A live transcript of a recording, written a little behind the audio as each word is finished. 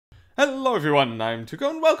Hello everyone, I'm Tuco,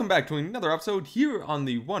 and welcome back to another episode here on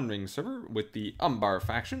the One Ring server with the Umbar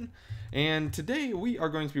faction. And today we are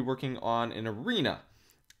going to be working on an arena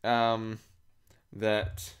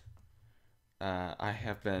that I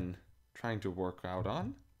have been trying to work out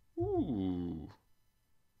on. Ooh,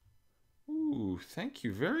 thank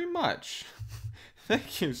you very much.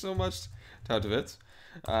 Thank you so much, Tautovitz.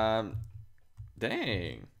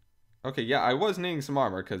 Dang. Okay, yeah, I was needing some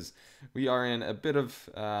armor because we are in a bit of,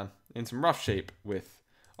 in some rough shape with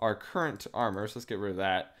our current armor, so let's get rid of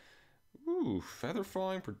that. Ooh, feather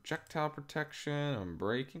falling, projectile protection,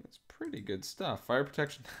 unbreaking, it's pretty good stuff. Fire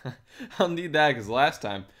protection, I'll need that because last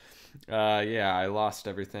time, yeah, I lost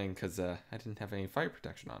everything because I didn't have any fire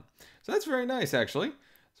protection on. So that's very nice, actually.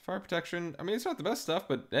 Fire protection, I mean, it's not the best stuff,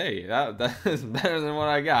 but hey, that is better than what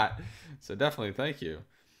I got. So definitely thank you.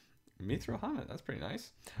 Mithril helmet, that's pretty nice.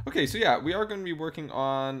 Okay, so yeah, we are going to be working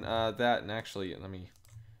on that, and actually, let me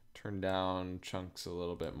turn down chunks a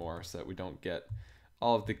little bit more so that we don't get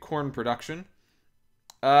all of the corn production.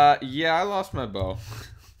 Yeah, I lost my bow.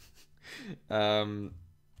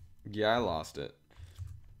 Yeah, I lost it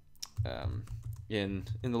in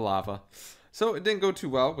the lava. So it didn't go too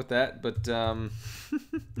well with that, but well,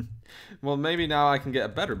 maybe now I can get a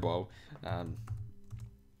better bow.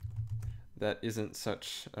 That isn't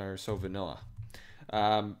such or so vanilla.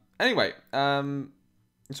 Anyway, so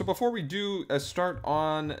before we do start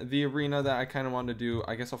on the arena that I kind of wanted to do,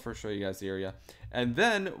 I guess I'll first show you guys the area, and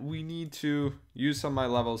then we need to use some of my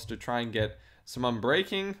levels to try and get some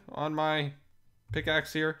unbreaking on my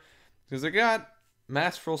pickaxe here, because I got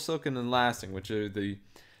masterful, silken, and lasting, which are the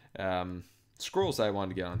scrolls that I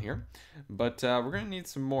wanted to get on here, but we're gonna need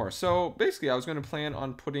some more. So basically, I was going to plan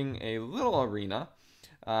on putting a little arena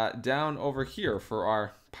down over here for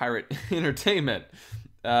our pirate entertainment.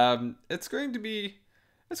 It's going to be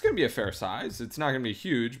a fair size. It's not going to be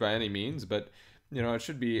huge by any means, but you know, it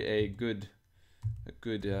should be a good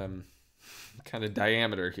kind of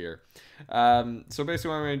diameter here. So basically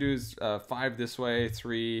what I'm going to do is 5 this way,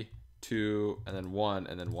 3, 2, and then 1,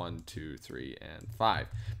 and then 1, 2, 3, and 5,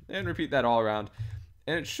 and repeat that all around,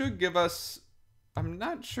 and it should give us, I'm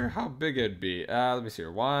not sure how big it'd be. Let me see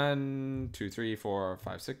here. 1, 2, 3, 4,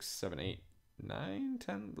 5, 6, 7, 8, 9,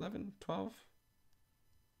 10, 11, 12.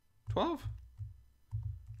 12?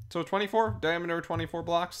 So 24? Diameter 24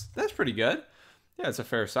 blocks? That's pretty good. Yeah, it's a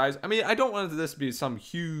fair size. I mean, I don't want this to be some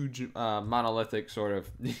huge monolithic sort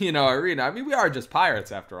of, you know, arena. I mean, we are just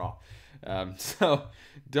pirates after all. So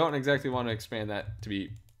don't exactly want to expand that to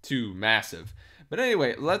be too massive. But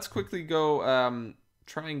anyway, let's quickly go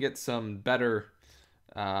try and get some better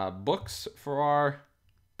books for our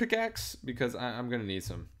pickaxe, because I'm gonna need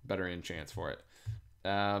some better enchants for it.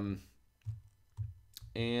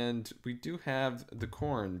 And we do have the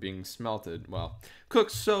corn being smelted, well,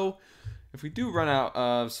 cooked, so if we do run out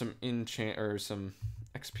of some enchant or some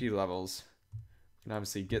XP levels, we can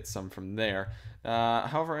obviously get some from there.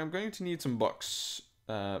 However, I'm going to need some books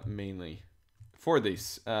mainly for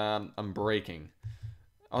these unbreaking.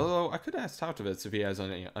 Although I could ask Tautovitz if he has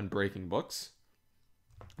any unbreaking books.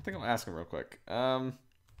 I think I'll ask him real quick. Do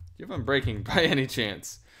you have unbreaking by any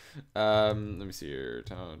chance? Let me see here.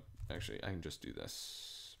 Actually, I can just do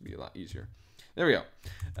this. It'll be a lot easier. There we go.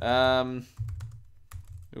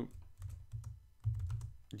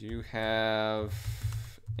 Do you have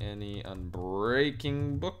any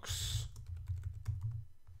unbreaking books?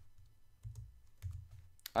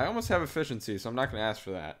 I almost have efficiency, so I'm not going to ask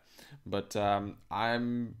for that. But I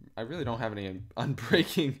really don't have any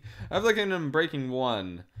unbreaking. I have like an unbreaking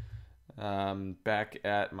 1 back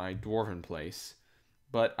at my dwarven place,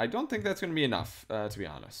 but I don't think that's going to be enough, to be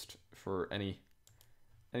honest, for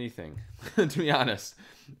anything. To be honest,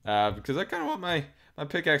 because I kind of want my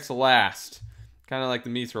pickaxe to last, kind of like the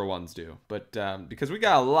mithril ones do. But because we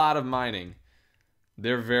got a lot of mining,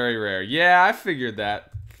 they're very rare. Yeah, I figured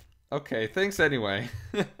that. Okay, thanks anyway.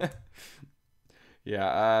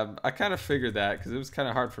 Yeah, I kind of figured that because it was kind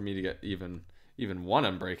of hard for me to get even one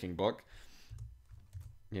unbreaking book.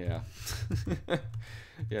 Yeah.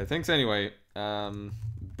 Yeah, thanks anyway.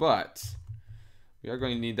 But we are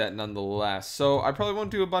going to need that nonetheless. So I probably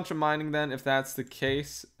won't do a bunch of mining then if that's the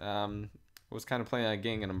case. I was kind of planning on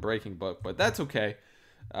getting an unbreaking book, but that's okay.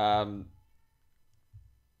 Although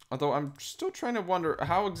I'm still trying to wonder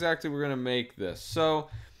how exactly we're going to make this. So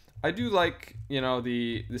I do like, you know,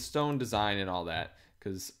 the stone design and all that,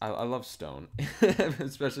 because I love stone,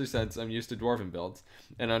 especially since I'm used to dwarven builds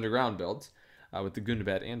and underground builds with the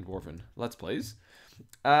Gundabad and dwarven Let's Plays.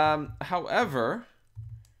 However,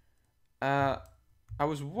 I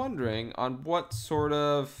was wondering on what sort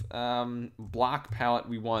of block palette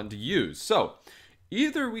we wanted to use. So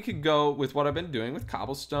either we could go with what I've been doing with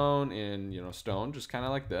cobblestone and, stone, just kind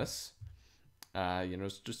of like this.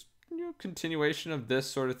 It's just, continuation of this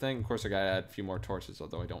sort of thing. Of course, I gotta add a few more torches,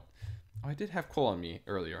 although I don't. Oh, I did have coal on me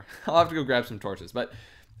earlier. I'll have to go grab some torches. But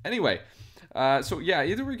anyway, so yeah,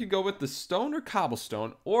 either we could go with the stone or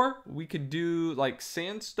cobblestone, or we could do like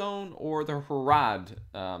sandstone or the Harad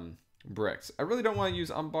bricks. I really don't want to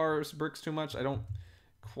use Umbar's bricks too much. I don't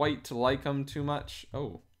quite like them too much.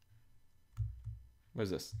 Oh, what is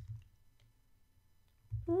this?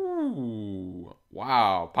 Ooh,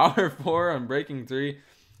 wow. Power 4 on breaking 3.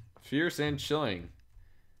 Fierce and chilling.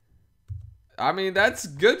 I mean, that's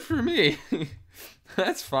good for me.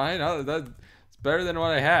 That's fine. That's better than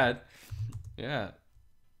what I had. Yeah.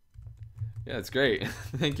 Yeah, it's great.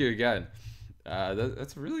 Thank you again.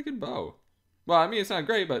 That's a really good bow. Well, I mean, it's not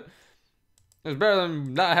great, but it's better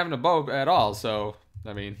than not having a bow at all. So,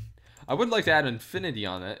 I mean, I would like to add infinity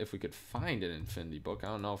on it if we could find an infinity book. I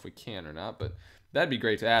don't know if we can or not, but that'd be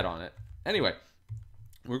great to add on it. Anyway,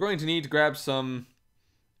 we're going to need to grab some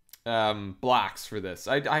blocks for this.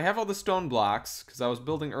 I have all the stone blocks because I was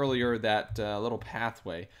building earlier that little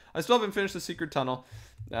pathway. I still haven't finished the secret tunnel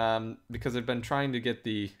because I've been trying to get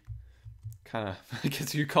the kind of, I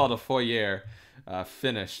guess you call it a foyer,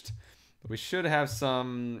 finished. But we should have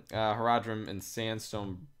some Haradrim and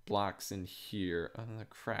sandstone blocks in here. Oh, they're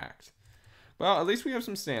cracked. Well, at least we have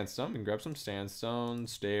some sandstone. We can grab some sandstone,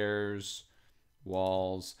 stairs,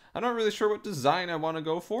 walls. I'm not really sure what design I want to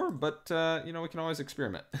go for, but we can always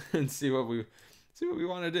experiment and see what we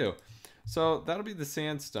want to do. So that'll be the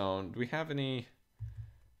sandstone. Do we have any?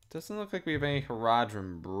 Doesn't look like we have any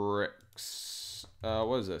Haradrim bricks.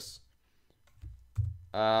 What is this?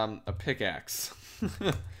 A pickaxe.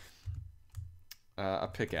 A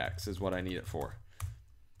pickaxe is what I need it for,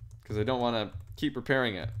 because I don't want to keep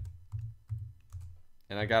repairing it,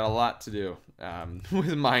 and I got a lot to do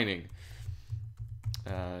with mining.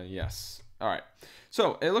 Yes. All right.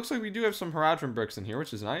 So it looks like we do have some Haradrim bricks in here,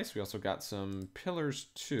 which is nice. We also got some pillars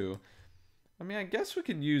too. I mean, I guess we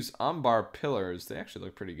could use Umbar pillars. They actually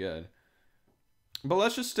look pretty good. But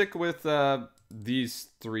let's just stick with these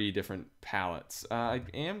 3 different pallets. I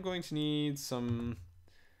am going to need some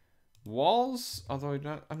walls, although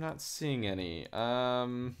I'm not seeing any.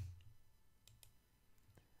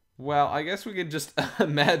 Well, I guess we could just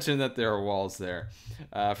imagine that there are walls there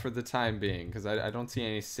for the time being, because I don't see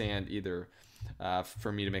any sand either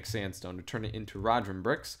for me to make sandstone to turn it into Haradrim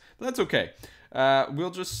bricks. But that's okay.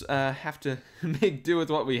 We'll just have to make do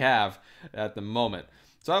with what we have at the moment.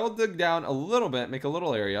 So I will dig down a little bit, make a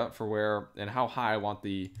little area for where and how high I want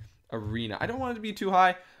the arena. I don't want it to be too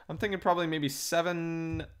high. I'm thinking probably maybe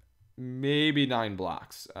 7, maybe 9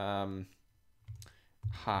 blocks high,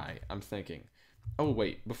 I'm thinking. Oh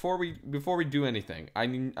wait, before we do anything,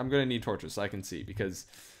 I'm gonna need torches so I can see, because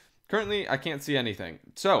currently I can't see anything.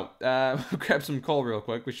 So grab some coal real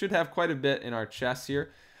quick. We should have quite a bit in our chests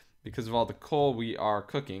here because of all the coal we are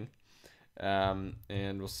cooking, and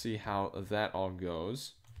we'll see how that all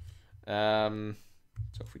goes. So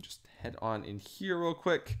if we just head on in here real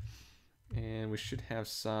quick, and we should have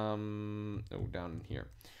some down in here.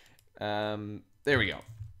 There we go,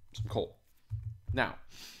 some coal. Now.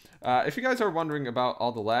 If you guys are wondering about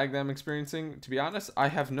all the lag that I'm experiencing, to be honest, I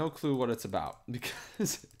have no clue what it's about,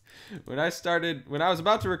 because when I was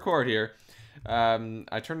about to record here,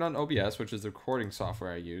 I turned on OBS, which is the recording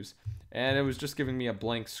software I use, and it was just giving me a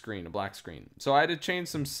blank screen, a black screen. So I had to change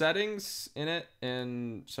some settings in it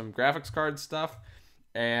and some graphics card stuff,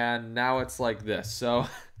 and now it's like this. So,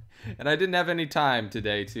 and I didn't have any time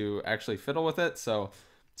today to actually fiddle with it, so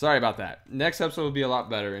sorry about that. Next episode will be a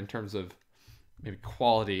lot better in terms of maybe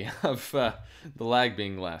quality of the lag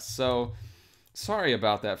being less. So sorry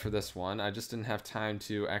about that for this one. I just didn't have time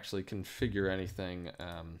to actually configure anything,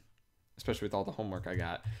 especially with all the homework I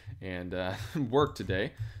got and work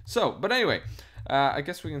today. So, but anyway, I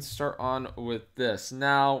guess we can start on with this.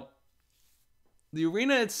 Now, the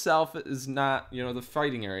arena itself is not, the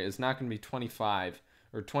fighting area is not going to be 25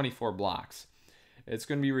 or 24 blocks. It's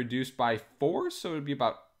going to be reduced by 4, so it would be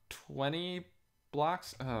about 20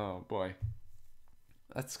 blocks. Oh boy.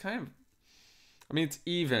 That's kind of, I mean, it's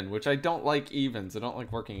even, which I don't like evens. I don't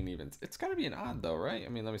like working in evens. It's got to be an odd though, right? I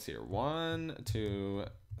mean, let me see here. 1, 2,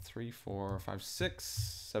 3, 4, 5, 6,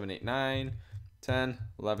 7, 8, 9, 10,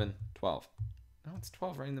 11, 12. No, it's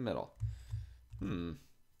 12 right in the middle.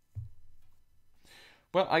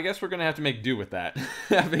 Well, I guess we're going to have to make do with that.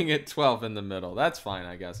 Having it 12 in the middle. That's fine,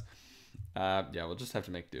 I guess. Yeah, we'll just have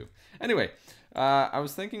to make do. Anyway, I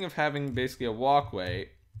was thinking of having basically a walkway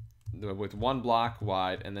with 1 block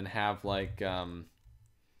wide, and then have like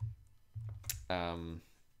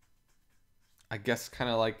I guess kind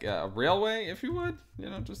of like a railway, if you would. You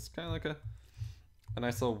know, just kind of like a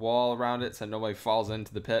nice little wall around it so nobody falls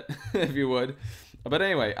into the pit, if you would. But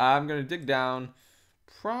anyway, I'm going to dig down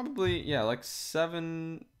probably, yeah, like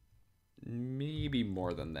 7, maybe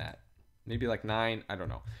more than that. Maybe like 9, I don't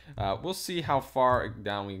know. We'll see how far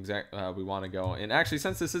down we want to go. And actually,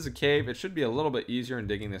 since this is a cave, it should be a little bit easier in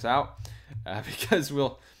digging this out because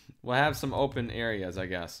we'll have some open areas, I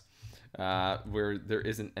guess, where there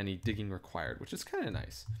isn't any digging required, which is kind of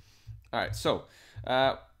nice. All right, so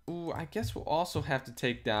I guess we'll also have to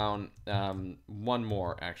take down one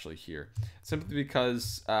more actually here, simply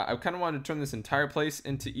because I kind of wanted to turn this entire place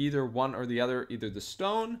into either one or the other, either the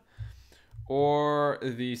stone or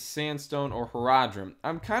the sandstone or Haradrim.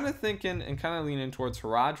 I'm kind of thinking and kind of leaning towards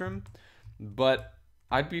Haradrim, but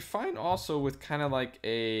I'd be fine also with kind of like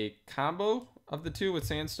a combo of the two with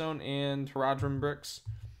sandstone and Haradrim bricks,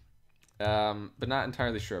 but not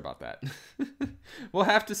entirely sure about that. We'll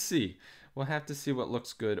have to see. We'll have to see what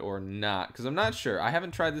looks good or not, because I'm not sure. I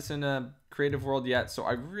haven't tried this in a creative world yet, so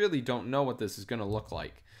I really don't know what this is going to look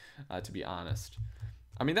like, to be honest.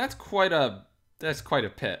 I mean, that's quite a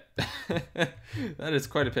pit. That is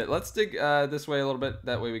quite a pit. Let's dig this way a little bit.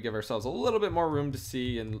 That way we give ourselves a little bit more room to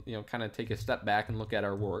see and, you know, kind of take a step back and look at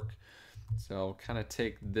our work. So kind of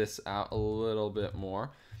take this out a little bit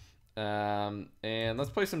more. And let's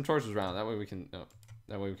place some torches around. That way we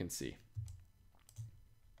can see.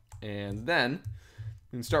 And then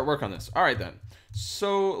we can start work on this. All right, then.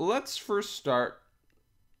 So let's first start.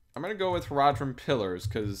 I'm going to go with Haradrim pillars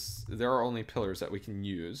because there are only pillars that we can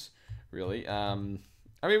use, really. I mean,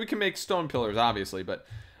 we can make stone pillars, obviously, but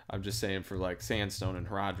I'm just saying for like sandstone and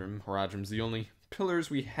Haradrim. Haradrim's the only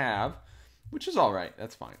pillars we have, which is all right.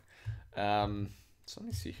 That's fine. So let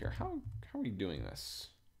me see here. How are we doing this?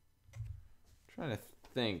 I'm trying to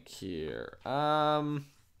think here.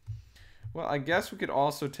 Well, I guess we could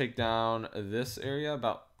also take down this area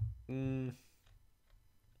about... I want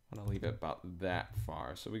to leave it about that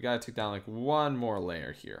far. So we got to take down like one more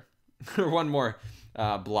layer here. Or one more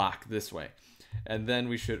block this way. And then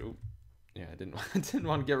we should... Ooh, yeah, I didn't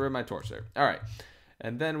want to get rid of my torch there. All right.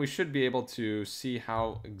 And then we should be able to see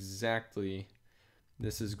how exactly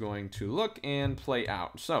this is going to look and play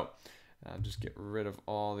out. So just get rid of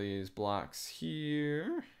all these blocks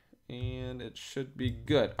here. And it should be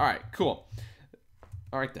good. All right, cool.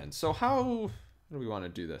 All right, then. So how do we want to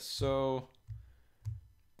do this? So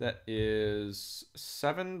that is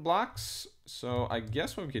 7 blocks. So I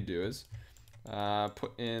guess what we could do is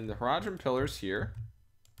put in the Haradrim pillars here,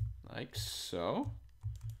 like so.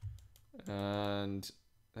 And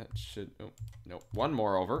that should, oh, no, one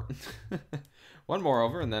more over. One more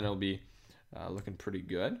over, and then it'll be looking pretty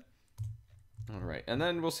good. All right, and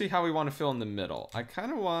then we'll see how we want to fill in the middle. I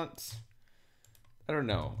kind of want, I don't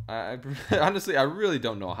know. I honestly, I really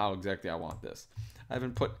don't know how exactly I want this. I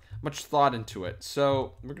haven't put much thought into it,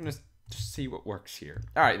 so we're gonna just see what works here.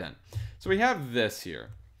 All right, then. So we have this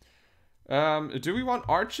here. Do we want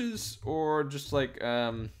arches or just like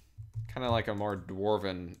kind of like a more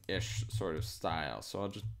dwarven-ish sort of style? So I'll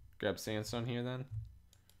just grab sandstone here then.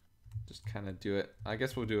 Just kind of do it. I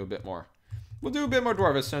guess we'll do a bit more. We'll do a bit more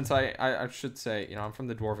dwarvish since I should say, you know, I'm from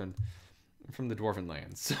the dwarven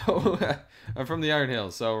lands. So I'm from the Iron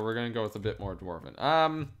Hills, so we're gonna go with a bit more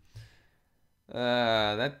dwarven.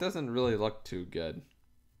 That doesn't really look too good.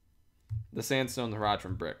 The sandstone, the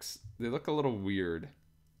Haradrim bricks, they look a little weird.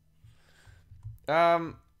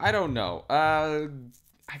 I don't know. I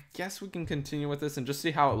guess we can continue with this and just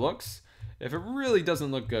see how it looks. If it really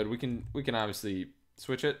doesn't look good, we can obviously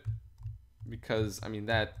switch it. Because, I mean,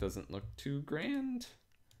 that doesn't look too grand,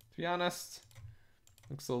 to be honest.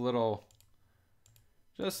 Looks a little,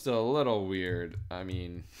 just a little weird. I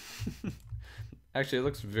mean, actually, it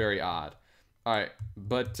looks very odd. All right,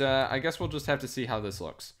 but I guess we'll just have to see how this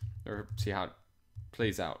looks. Or see how it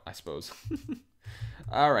plays out, I suppose.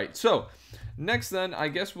 All right, so next then, I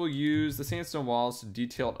guess we'll use the sandstone walls to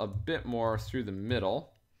detail it a bit more through the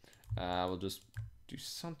middle. We'll just do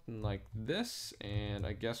something like this, and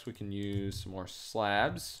I guess we can use some more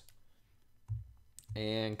slabs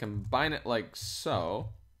and combine it like so.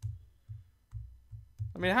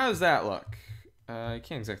 I mean, how does that look? You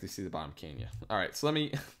can't exactly see the bottom, can you? All right, so let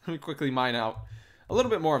me quickly mine out a little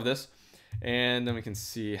bit more of this, and then we can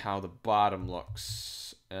see how the bottom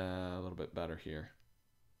looks a little bit better here.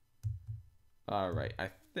 All right,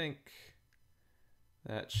 I think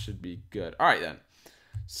that should be good. All right then.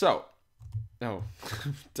 So. Oh,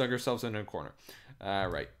 dug ourselves into a corner. All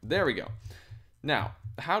right, there we go. Now,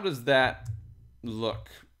 how does that look,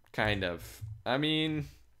 kind of? I mean,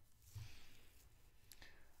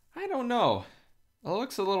 I don't know. It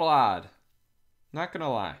looks a little odd. Not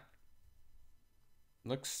gonna lie.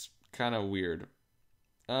 Looks kind of weird.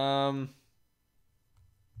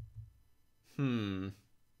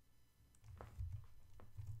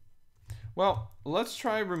 Well, let's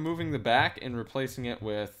try removing the back and replacing it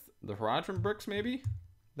with the Haradrim bricks, maybe?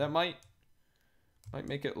 That might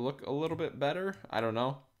make it look a little bit better. I don't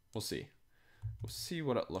know. We'll see. We'll see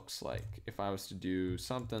what it looks like if I was to do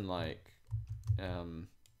something like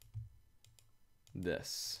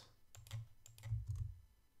this.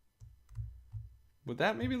 Would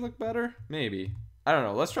that maybe look better? Maybe. I don't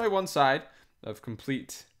know. Let's try one side of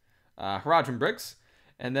complete Haradrim bricks,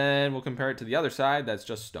 and then we'll compare it to the other side that's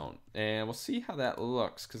just stone, and we'll see how that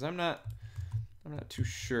looks, because I'm not too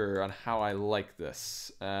sure on how I like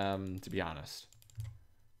this, to be honest.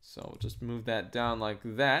 So we'll just move that down like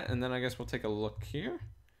that, and then I guess we'll take a look here.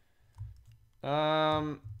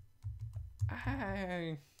 I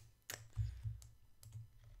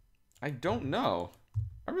don't know.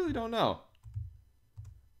 I really don't know.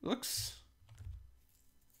 Looks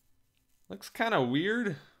kind of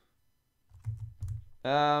weird.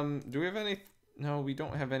 Do we have any? No, we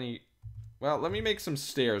don't have any. Well, let me make some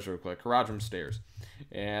stairs real quick. Haradrim stairs.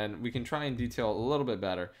 And we can try and detail a little bit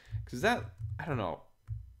better. Because that, I don't know.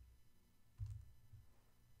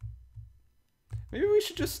 Maybe we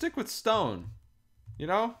should just stick with stone. You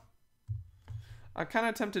know? I'm kind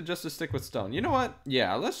of tempted just to stick with stone. You know what?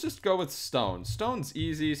 Yeah, let's just go with stone. Stone's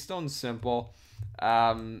easy. Stone's simple.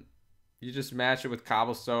 You just match it with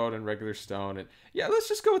cobblestone and regular stone. And yeah, let's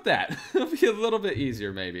just go with that. It'll be a little bit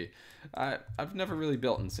easier, maybe. I've never really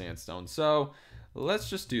built in sandstone. So let's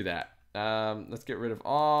just do that. Let's get rid of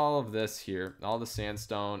all of this here. All the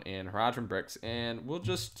sandstone and Haradrim bricks. And we'll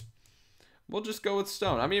just go with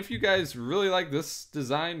stone. I mean, if you guys really like this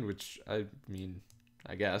design, which I mean,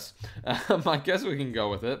 I guess. I guess we can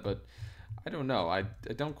go with it, but I don't know. I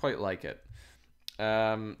don't quite like it.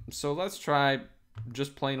 So let's try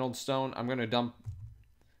just plain old stone. I'm gonna dump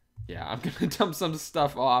some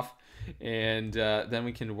stuff off, and then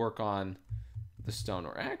we can work on the stone.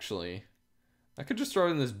 Or actually, I could just throw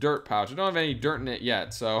it in this dirt pouch. I don't have any dirt in it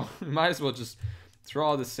yet, so we might as well just throw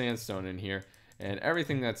all the sandstone in here and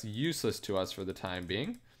everything that's useless to us for the time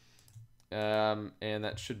being. And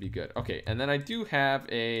that should be good. Okay, and then I do have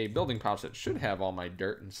a building pouch that should have all my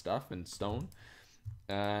dirt and stuff and stone.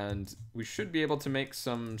 And we should be able to make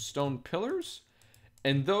some stone pillars.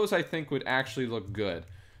 And those, I think, would actually look good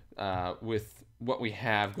with what we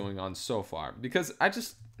have going on so far. Because I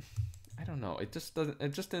don't know. It just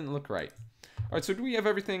didn't look right. All right, so do we have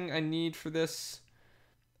everything I need for this?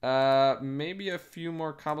 Maybe a few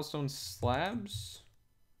more cobblestone slabs.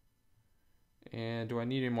 And do I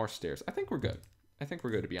need any more stairs? I think we're good. I think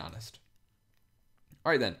we're good, to be honest.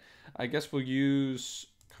 All right, then. I guess we'll use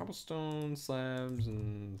cobblestone slabs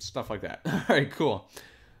and stuff like that. All right, cool.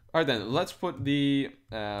 All right, then. Let's put the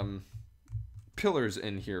pillars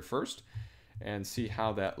in here first and see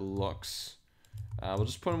how that looks. We'll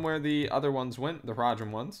just put them where the other ones went, the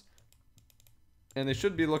Haradrim ones. And they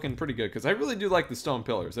should be looking pretty good, because I really do like the stone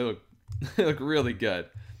pillars. They look really good.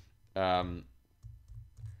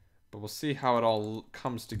 But we'll see how it all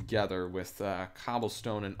comes together with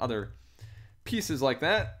cobblestone and other pieces like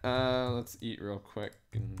that. Let's eat real quick,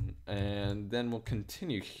 and then we'll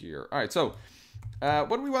continue here. All right, so what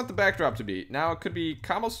do we want the backdrop to be? Now, it could be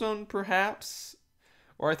cobblestone, perhaps,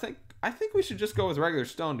 or I think we should just go with regular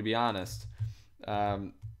stone, to be honest.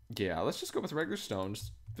 Yeah, let's just go with regular stone.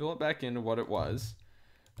 Just fill it back into what it was.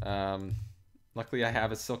 Luckily, I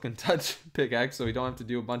have a Silken Touch pickaxe, so we don't have to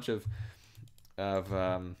do a bunch of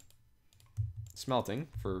smelting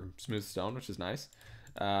for smooth stone, which is nice.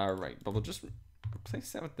 Right, but we'll just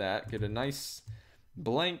replace that with that. Get a nice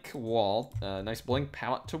blank wall, nice blank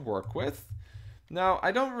palette to work with. Now,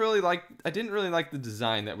 I didn't really like the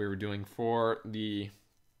design that we were doing for the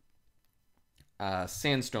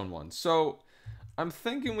sandstone one. So I'm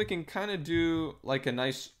thinking we can kind of do like a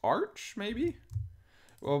nice arch, maybe.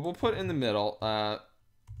 Well, we'll put in the middle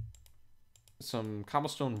some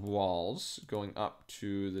cobblestone walls going up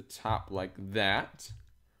to the top like that.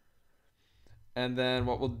 And then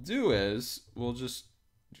what we'll do is we'll just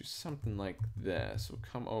do something like this. We'll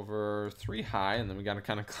come over 3 high, and then we got to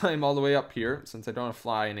kind of climb all the way up here since I don't have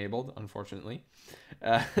fly enabled, unfortunately.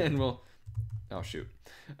 And we'll, oh shoot.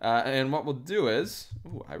 And what we'll do is,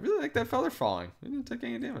 ooh, I really like that feather falling. We didn't take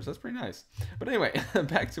any damage. That's pretty nice. But anyway,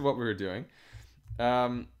 back to what we were doing.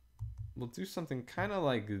 We'll do something kind of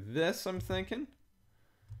like this, I'm thinking.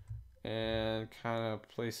 And kind of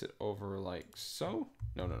place it over like so.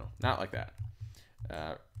 No, not like that.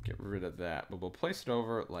 Get rid of that. But we'll place it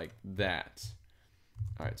over like that.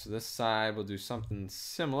 All right, so this side we'll do something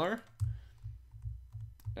similar.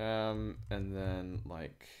 And then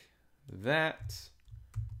like that.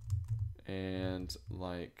 And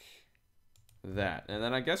like that. And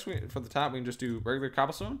then I guess for the top, we can just do regular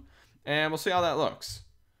cobblestone. And we'll see how that looks.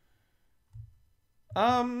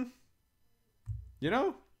 You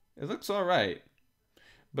know, it looks all right.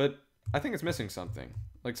 But I think it's missing something.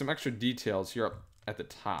 Like some extra details here up at the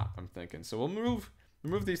top, I'm thinking. So we'll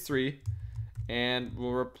remove these three. And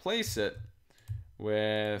we'll replace it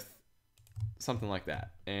with something like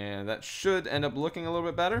that. And that should end up looking a little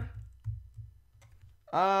bit better.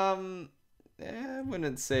 I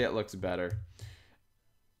wouldn't say it looks better.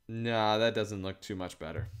 Nah, that doesn't look too much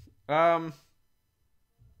better.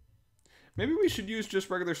 Maybe we should use just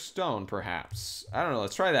regular stone, perhaps. I don't know.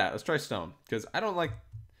 Let's try that. Let's try stone, because I don't like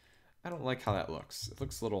how that looks. It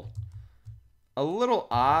looks a little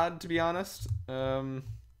odd, to be honest. Yeah.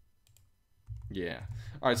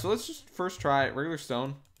 All right. So let's just first try regular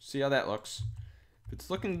stone. See how that looks. If it's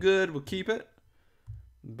looking good, we'll keep it.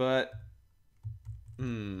 But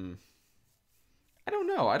I don't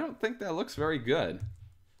know. I don't think that looks very good.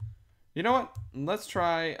 You know what? Let's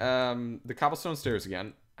try the cobblestone stairs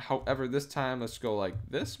again. However, this time let's go like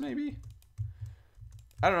this, maybe.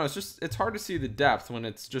 I don't know. It's hard to see the depth when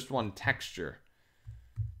it's just one texture.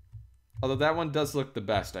 Although that one does look the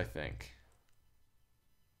best, I think.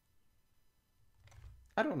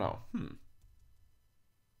 I don't know.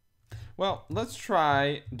 Well, let's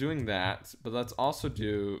try doing that, but let's also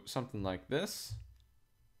do something like this.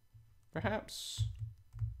 Perhaps.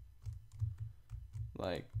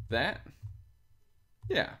 Like that.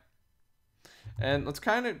 Yeah. And let's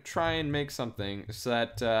kind of try and make something so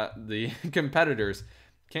that the competitors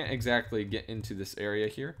can't exactly get into this area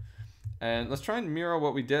here. And let's try and mirror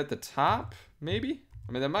what we did at the top, maybe?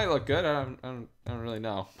 I mean, that might look good. I don't really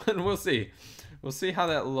know. But we'll see. We'll see how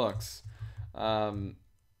that looks. How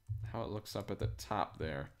it looks up at the top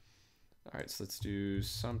there. All right, so let's do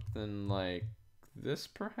something like this,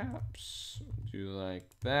 perhaps. Do like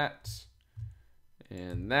that.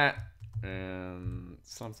 And that. And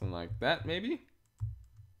something like that, maybe.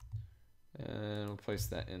 And we'll place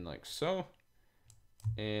that in like so.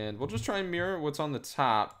 And we'll just try and mirror what's on the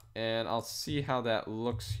top. And I'll see how that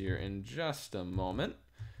looks here in just a moment.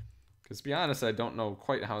 Because to be honest, I don't know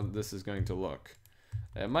quite how this is going to look.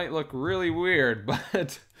 It might look really weird,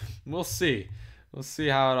 but we'll see. We'll see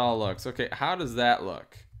how it all looks. Okay, how does that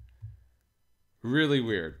look? Really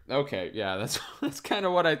weird. Okay, yeah, that's kind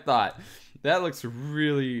of what I thought. That looks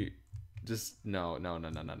really just no.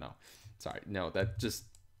 Sorry, no,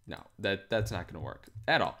 that's not gonna work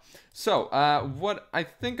at all. So what I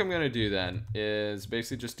think I'm gonna do then is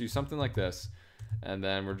basically just do something like this, and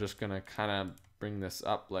then we're just gonna kind of bring this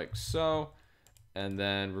up like so, and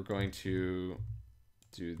then we're going to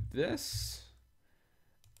do this,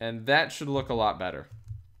 and that should look a lot better,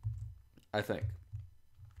 I think.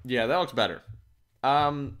 Yeah, that looks better.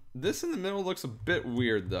 This in the middle looks a bit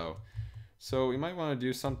weird though, so we might want to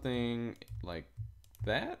do something like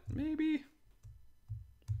that, maybe.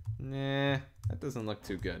 Nah, that doesn't look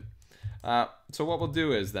too good. So what we'll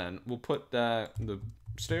do is then we'll put the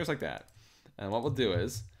stairs like that, and what we'll do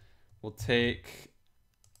is we'll take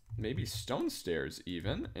maybe stone stairs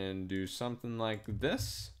even and do something like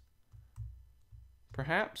this,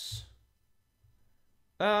 perhaps.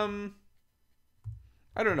 I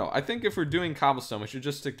don't know. I think if we're doing cobblestone, we should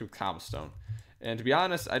just stick to cobblestone. And to be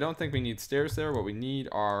honest, I don't think we need stairs there. What we need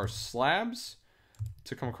are slabs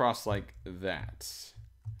to come across like that.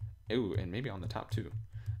 Ooh, and maybe on the top too.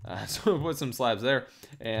 So we'll put some slabs there,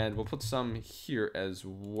 and we'll put some here as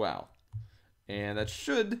well. And that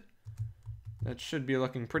should be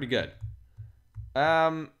looking pretty good.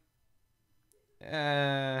 No.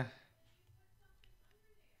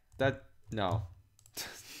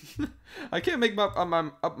 I can't make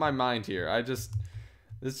up my mind here. This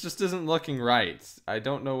just isn't looking right. I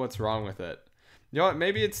don't know what's wrong with it. You know what?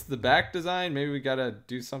 Maybe it's the back design. Maybe we gotta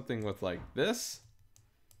do something with like this.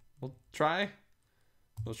 We'll try.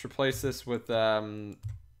 Let's replace this with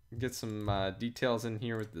get some details in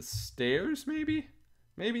here with the stairs. Maybe.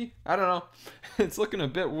 I don't know. It's looking a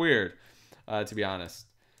bit weird, to be honest.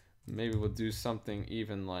 Maybe we'll do something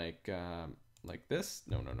even like this.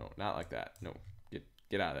 No, not like that. No.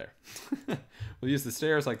 Get out of there. We'll use the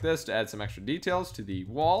stairs like this to add some extra details to the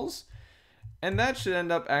walls. And that should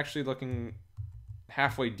end up actually looking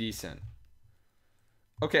halfway decent.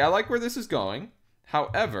 Okay, I like where this is going.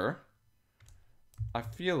 However, I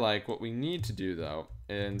feel like what we need to do, though,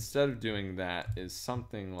 instead of doing that, is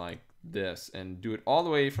something like this. And do it all the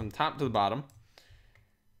way from top to the bottom.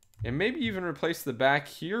 And maybe even replace the back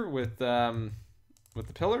here with the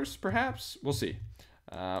pillars, perhaps? We'll see.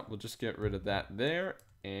 We'll just get rid of that there.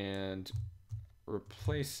 and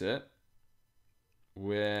replace it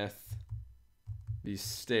with these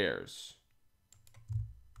stairs.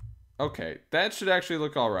 Okay, that should actually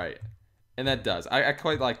look all right. And that does. I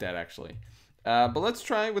quite like that, actually. But let's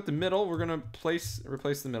try with the middle. We're going to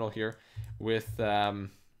replace the middle here with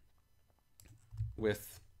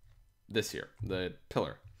this here, the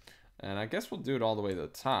pillar. And I guess we'll do it all the way to the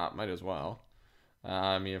top. Might as well.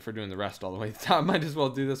 I mean, if we're doing the rest all the way to the top, might as well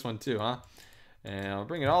do this one too, huh? And I'll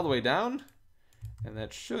bring it all the way down. And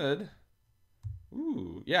that should...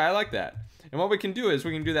 Ooh, yeah, I like that. And what we can do is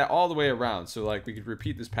we can do that all the way around. So, like, we could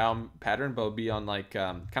repeat this pattern, but it'll be on, like,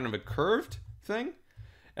 kind of a curved thing.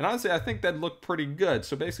 And honestly, I think that'd look pretty good.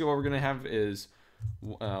 So, basically, what we're going to have is...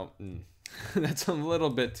 that's a little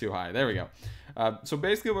bit too high. There we go. So,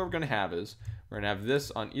 basically, what we're going to have is we're going to have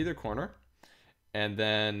this on either corner. And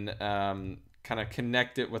then kind of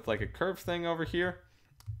connect it with, like, a curved thing over here.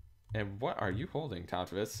 And what are you holding,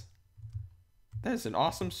 Tautovitz? That is an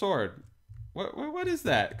awesome sword. What is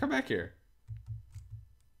that? Come back here.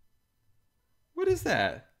 What is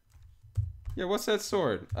that? Yeah, what's that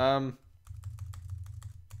sword?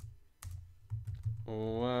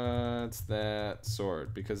 What's that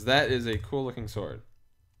sword? Because that is a cool looking sword.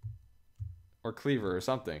 Or cleaver or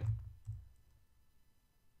something.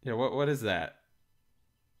 Yeah, what is that?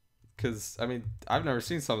 Because, I mean, I've never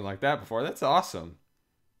seen something like that before. That's awesome.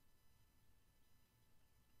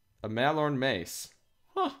 A Malorn mace.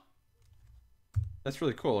 Huh. That's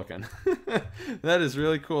really cool looking. That is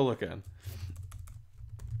really cool looking.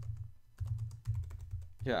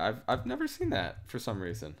 Yeah, I've never seen that for some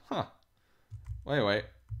reason. Huh. Wait.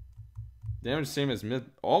 Damage same as myth.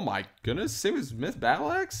 Oh my goodness, same as myth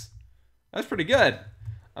battle axe? That's pretty good.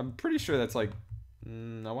 I'm pretty sure that's like,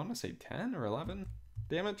 I want to say 10 or 11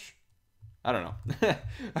 damage. I don't know.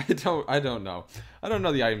 I don't know. I don't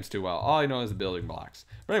know the items too well. All I know is the building blocks.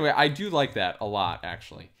 But anyway, I do like that a lot,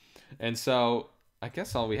 actually. And so I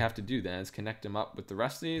guess all we have to do then is connect them up with the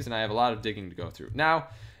rest of these, and I have a lot of digging to go through. Now,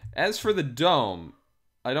 as for the dome,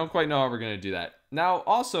 I don't quite know how we're going to do that. Now,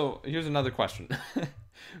 also, here's another question.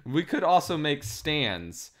 We could also make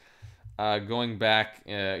stands going back,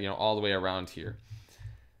 all the way around here.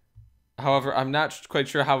 However, I'm not quite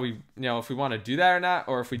sure how we, if we want to do that or not,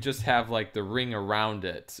 or if we just have, like, the ring around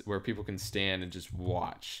it where people can stand and just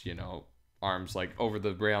watch, arms, like, over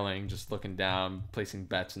the railing, just looking down, placing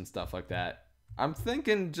bets and stuff like that. I'm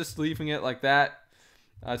thinking just leaving it like that,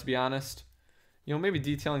 to be honest. Maybe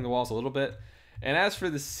detailing the walls a little bit. And as for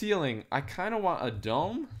the ceiling, I kind of want a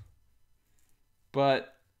dome,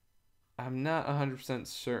 but I'm not 100%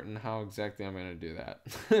 certain how exactly I'm going to do that.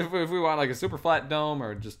 if we want like a super flat dome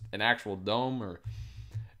or just an actual dome,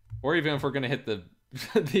 or even if we're going to hit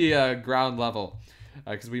the ground level,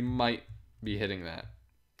 because we might be hitting that,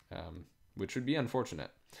 which would be unfortunate.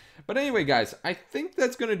 But anyway, guys, I think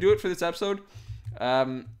that's going to do it for this episode.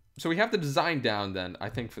 So we have the design down then, I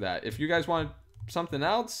think, for that. If you guys want something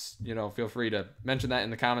else, feel free to mention that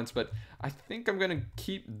in the comments. But I think I'm going to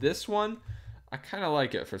keep this one. I kind of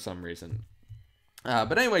like it for some reason.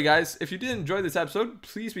 But anyway, guys, if you did enjoy this episode,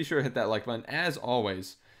 please be sure to hit that like button. As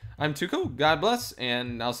always, I'm Tuco. God bless,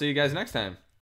 and I'll see you guys next time.